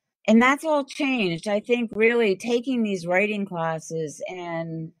 And that's all changed. I think really taking these writing classes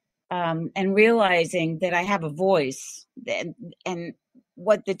and realizing that I have a voice, and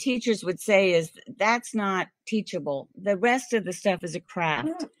what the teachers would say is that's not teachable. The rest of the stuff is a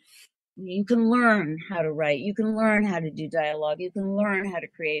craft. You can learn how to write. You can learn how to do dialogue. You can learn how to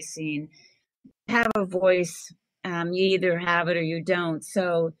create a scene. Have a voice. You either have it or you don't.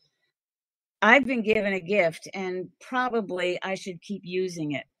 So I've been given a gift, and probably I should keep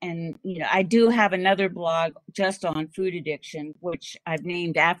using it. And, I do have another blog just on food addiction, which I've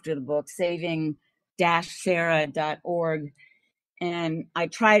named after the book, saving-sarah.org. And I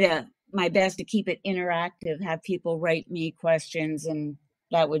try my best to keep it interactive, have people write me questions, and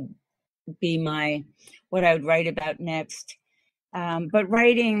that would be what I would write about next. But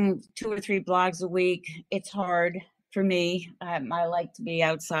writing 2 or 3 blogs a week, it's hard for me. I like to be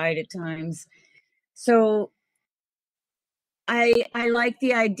outside at times. So I like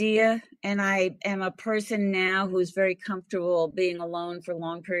the idea, and I am a person now who's very comfortable being alone for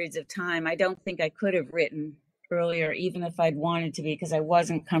long periods of time. I don't think I could have written earlier, even if I'd wanted to be, because I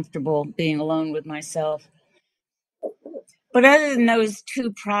wasn't comfortable being alone with myself. But other than those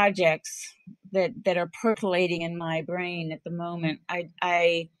 2 projects that are percolating in my brain at the moment,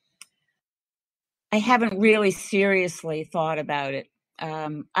 I haven't really seriously thought about it.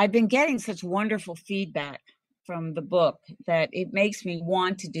 I've been getting such wonderful feedback from the book that it makes me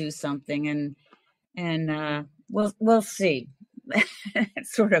want to do something, and we'll see.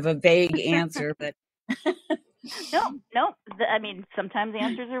 It's sort of a vague answer, but No. I mean, sometimes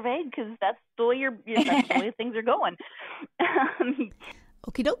answers are vague because that's the way things are going.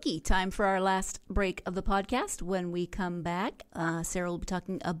 Okie dokie, time for our last break of the podcast. When we come back, Sarah will be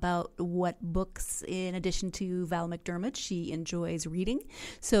talking about what books, in addition to Val McDermott, she enjoys reading.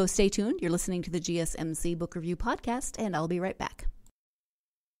 So stay tuned. You're listening to the GSMC Book Review Podcast, and I'll be right back.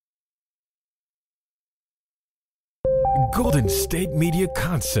 Golden State Media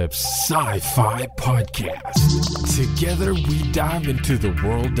Concepts Sci-Fi Podcast. Together we dive into the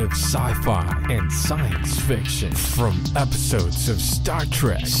world of sci-fi and science fiction. From episodes of Star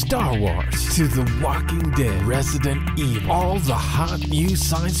Trek, Star Wars, to The Walking Dead, Resident Evil, all the hot new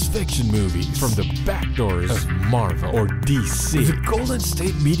science fiction movies from the back doors of Marvel or DC. The Golden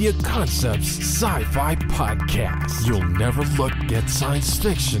State Media Concepts Sci-Fi Podcast. You'll never look at science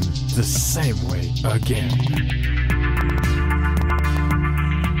fiction the same way again.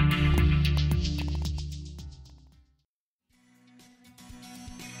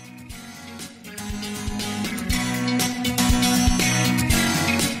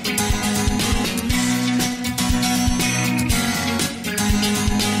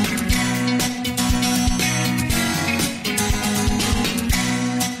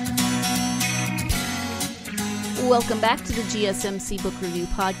 Welcome back to the GSMC Book Review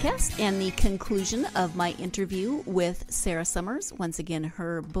Podcast and the conclusion of my interview with Sarah Summers. Once again,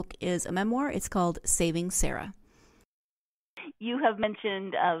 her book is a memoir. It's called Saving Sarah. You have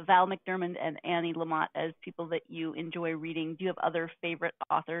mentioned Val McDermott and Annie Lamott as people that you enjoy reading. Do you have other favorite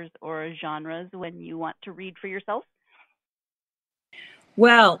authors or genres when you want to read for yourself?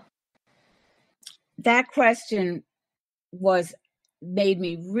 Well, that question made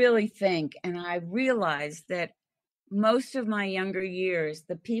me really think, and I realized that most of my younger years,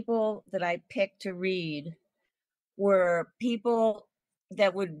 the people that I picked to read were people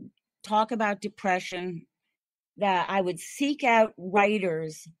that would talk about depression, that I would seek out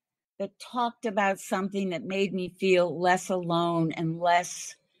writers that talked about something that made me feel less alone and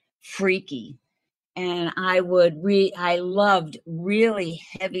less freaky. And I loved really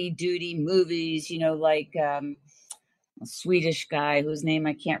heavy duty movies, like a Swedish guy whose name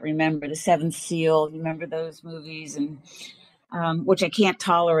I can't remember, The Seventh Seal. Remember those movies, and which I can't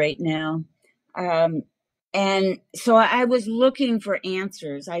tolerate now. And so I was looking for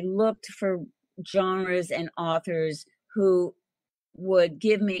answers. I looked for genres and authors who would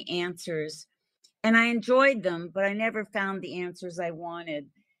give me answers, and I enjoyed them, but I never found the answers I wanted.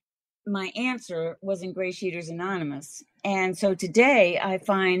 My answer was Ingratiators Anonymous. And so today I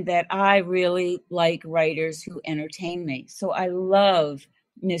find that I really like writers who entertain me. So I love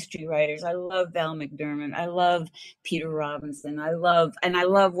mystery writers. I love Val McDermott. I love Peter Robinson. I love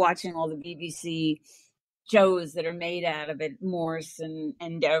watching all the BBC shows that are made out of it, Morse and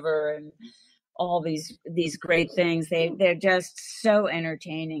Endeavor and all these great things. They're just so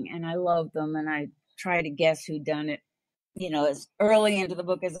entertaining, and I love them, and I try to guess who done it, as early into the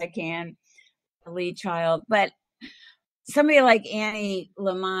book as I can, the lead child. But somebody like Annie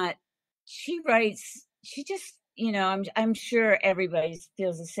Lamott, she just, I'm sure everybody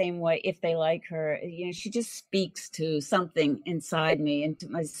feels the same way if they like her. She just speaks to something inside me, into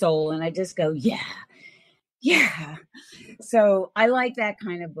my soul, and I just go, yeah. So I like that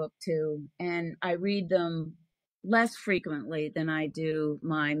kind of book too, and I read them less frequently than I do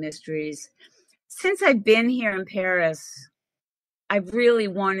my mysteries. Since I've been here in Paris, I've really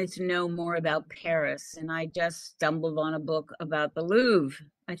wanted to know more about Paris, and I just stumbled on a book about the Louvre.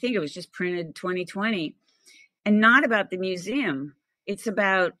 I think it was just printed 2020, and not about the museum. It's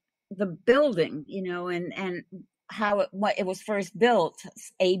about the building, and how it was first built.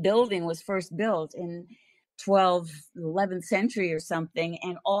 A building was first built in 11th century or something,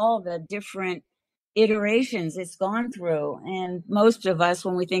 and all the different iterations it's gone through. And most of us,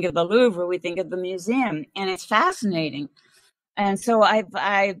 when we think of the Louvre, we think of the museum, and it's fascinating. And so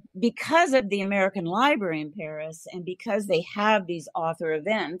I because of the American Library in Paris, and because they have these author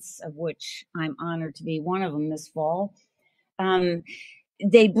events, of which I'm honored to be one of them this fall,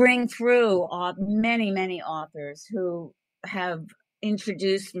 they bring through many authors who have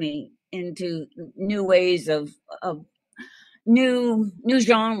introduced me into new ways of new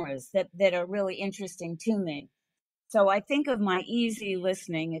genres that are really interesting to me. So I think of my easy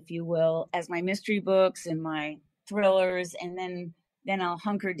listening, if you will, as my mystery books and my thrillers, and then I'll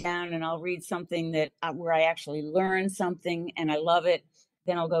hunker down and I'll read something where I actually learn something and I love it.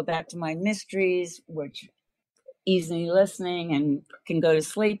 Then I'll go back to my mysteries, which easy listening and can go to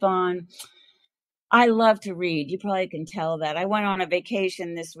sleep on. I love to read. You probably can tell that. I went on a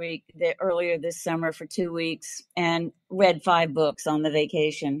vacation earlier this summer for 2 weeks, and read 5 books on the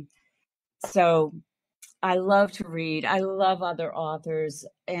vacation. So I love to read. I love other authors.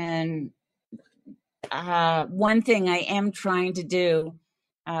 And one thing I am trying to do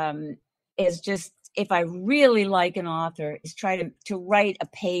is just, if I really like an author, is try to write a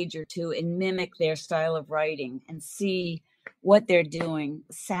page or two and mimic their style of writing and see what they're doing.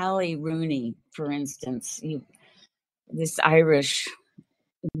 Sally Rooney, for instance, this Irish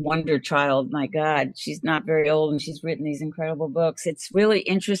wonder child. My God, she's not very old and she's written these incredible books. It's really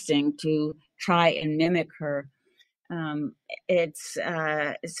interesting to try and mimic her. It's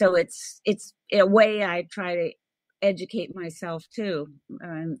in a way I try to educate myself too,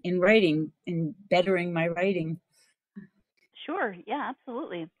 in writing, in bettering my writing. Sure. Yeah,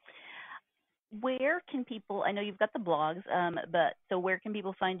 absolutely. Where can people, I know you've got the blogs, but so where can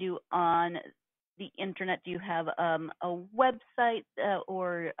people find you on the internet? Do you have a website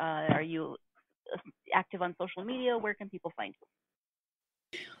or are you active on social media? Where can people find you?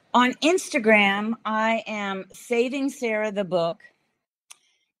 On Instagram, I am Saving Sarah the Book,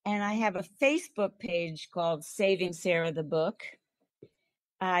 and I have a Facebook page called Saving Sarah the Book.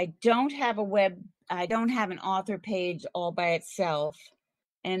 I don't have an author page all by itself.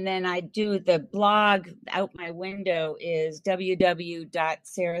 And then I do the blog out my window is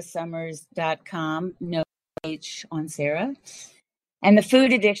www.sarahsummers.com, no H on Sarah. And the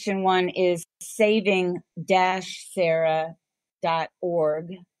food addiction one is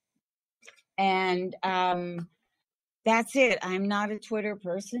saving-sarah.org. And that's it. I'm not a Twitter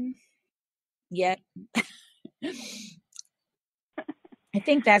person yet. I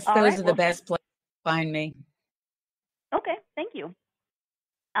think those are the best places to find me. Okay, thank you.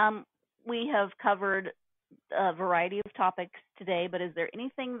 We have covered a variety of topics today, but is there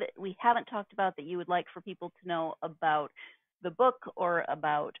anything that we haven't talked about that you would like for people to know about the book or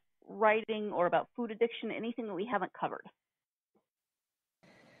about writing or about food addiction, anything that we haven't covered?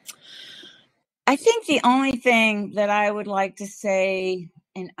 I think the only thing that I would like to say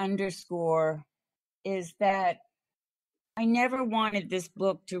and underscore is that I never wanted this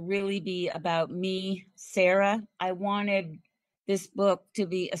book to really be about me, Sarah. I wanted this book to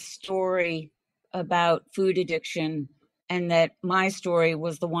be a story about food addiction, and that my story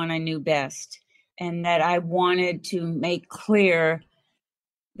was the one I knew best, and that I wanted to make clear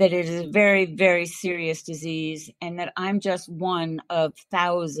that it is a very, very serious disease, and that I'm just one of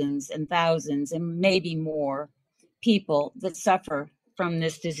thousands and thousands and maybe more people that suffer from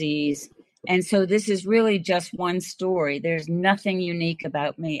this disease. And so this is really just one story. There's nothing unique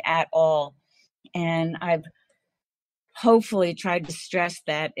about me at all. And I've hopefully tried to stress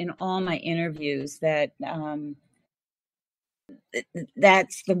that in all my interviews, that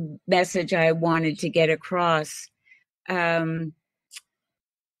that's the message I wanted to get across.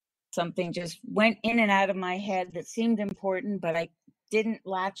 Something just went in and out of my head that seemed important, but I didn't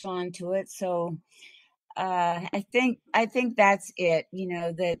latch on to it. So I think that's it.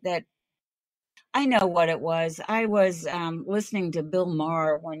 That I know what it was. I was listening to Bill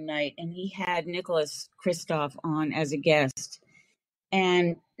Maher one night, and he had Nicholas Kristof on as a guest.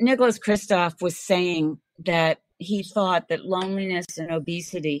 And Nicholas Kristof was saying that he thought that loneliness and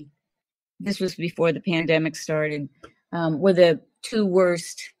obesity, this was before the pandemic started, were the two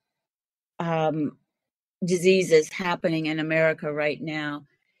worst diseases happening in America right now.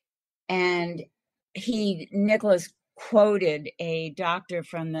 And Nicholas quoted a doctor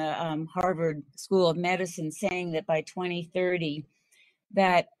from the Harvard School of Medicine saying that by 2030,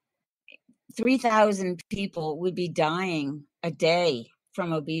 that 3,000 people would be dying a day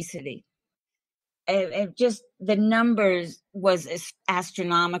from obesity. Just the numbers was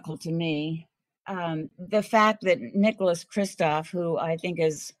astronomical to me. The fact that Nicholas Kristof, who I think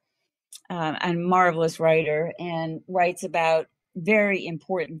is a marvelous writer and writes about very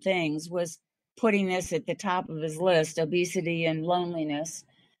important things, was putting this at the top of his list, obesity and loneliness,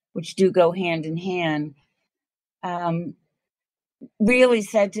 which do go hand in hand, really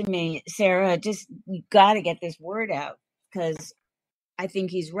said to me, Sarah, you got to get this word out, because I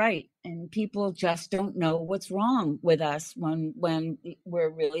think he's right. And people just don't know what's wrong with us when we're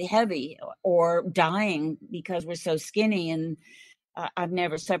really heavy or dying because we're so skinny. And I've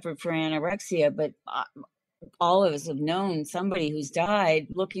never suffered from anorexia, but all of us have known somebody who's died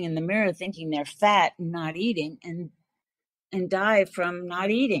looking in the mirror thinking they're fat and not eating, and die from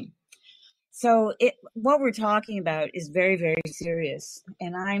not eating. So what we're talking about is very, very serious.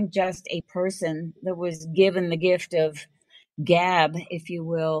 And I'm just a person that was given the gift of gab, if you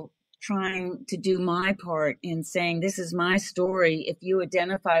will, trying to do my part in saying, this is my story. If you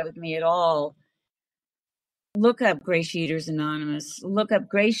identify with me at all, look up Gray Sheeters Anonymous. Look up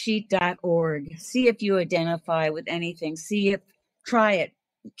graysheet.org. See if you identify with anything. Try it.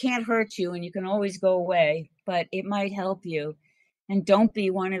 It can't hurt you, and you can always go away, but it might help you. And don't be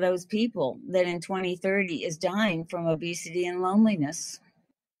one of those people that in 2030 is dying from obesity and loneliness.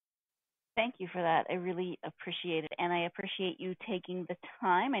 Thank you for that. I really appreciate it. And I appreciate you taking the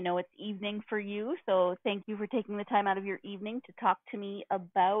time. I know it's evening for you, so thank you for taking the time out of your evening to talk to me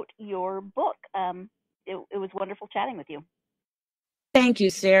about your book. It was wonderful chatting with you. Thank you,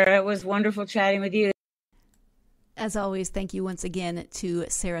 Sarah. It was wonderful chatting with you. As always, thank you once again to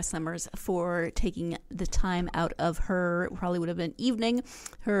Sarah Summers for taking the time out of her, probably would have been evening,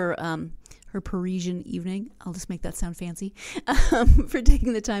 her Parisian evening. I'll just make that sound fancy. For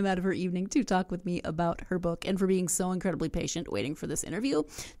taking the time out of her evening to talk with me about her book, and for being so incredibly patient waiting for this interview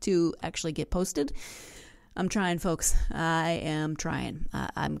to actually get posted. I'm trying, folks. I am trying.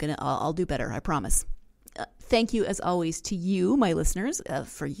 I'll do better. I promise. Thank you, as always, to you, my listeners,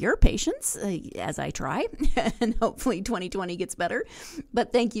 for your patience as I try, and hopefully 2020 gets better.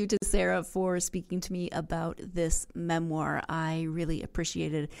 But thank you to Sarah for speaking to me about this memoir. I really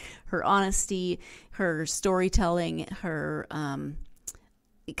appreciated her honesty, her storytelling, her kind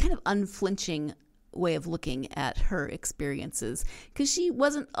of unflinching way of looking at her experiences, because she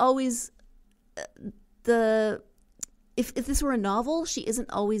wasn't always If this were a novel, she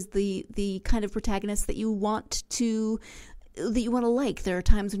isn't always the kind of protagonist that you want to like. There are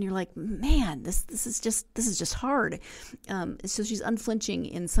times when you're like, man, this is just hard. So she's unflinching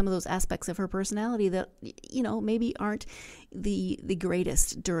in some of those aspects of her personality that, maybe aren't the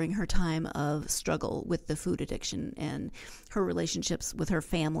greatest during her time of struggle with the food addiction and her relationships with her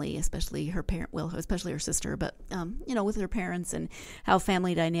family, especially her especially her sister, but with her parents and how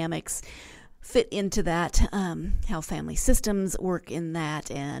family dynamics fit into that, how family systems work in that,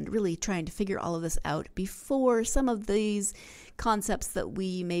 and really trying to figure all of this out before some of these concepts that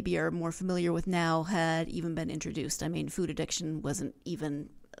we maybe are more familiar with now had even been introduced. I mean, food addiction wasn't even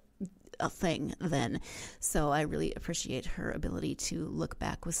a thing then. So I really appreciate her ability to look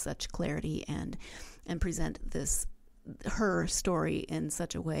back with such clarity and present her story in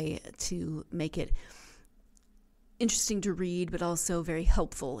such a way to make it interesting to read, but also very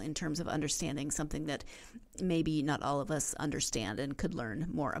helpful in terms of understanding something that maybe not all of us understand and could learn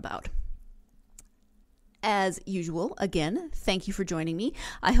more about. As usual, again, thank you for joining me.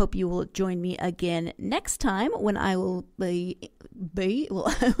 I hope you will join me again next time when I will be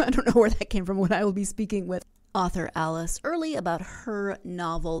I don't know where that came from, when I will be speaking with author Alice Early about her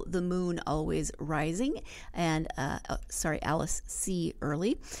novel, The Moon Always Rising, and Alice C.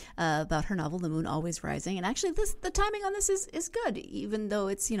 Early, about her novel, The Moon Always Rising. And actually, the timing on this is good, even though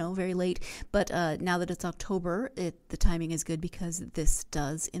it's very late. But now that it's October, the timing is good because this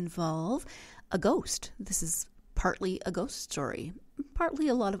does involve a ghost. This is partly a ghost story, partly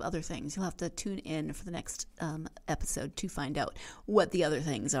a lot of other things. You'll have to tune in for the next episode to find out what the other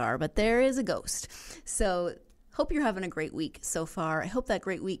things are, but there is a ghost. So hope you're having a great week so far. I hope that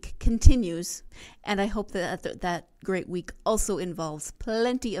great week continues, and I hope that that great week also involves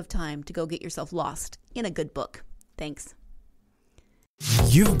plenty of time to go get yourself lost in a good book. Thanks.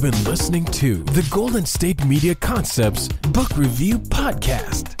 You've been listening to the Golden State Media Concepts Book Review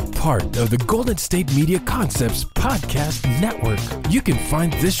Podcast, part of the Golden State Media Concepts Podcast Network. You can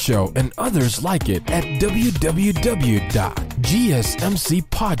find this show and others like it at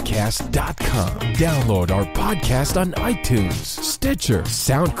www.gsmcpodcast.com. Download our podcast on iTunes, Stitcher,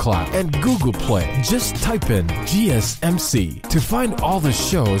 SoundCloud, and Google Play. Just type in GSMC to find all the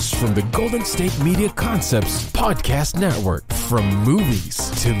shows from the Golden State Media Concepts Podcast Network, from movies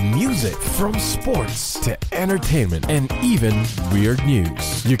to music, from sports to entertainment, and even weird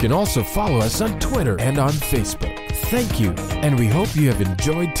news. You can also follow us on Twitter and on Facebook. Thank you, and we hope you have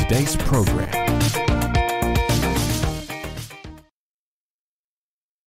enjoyed today's program.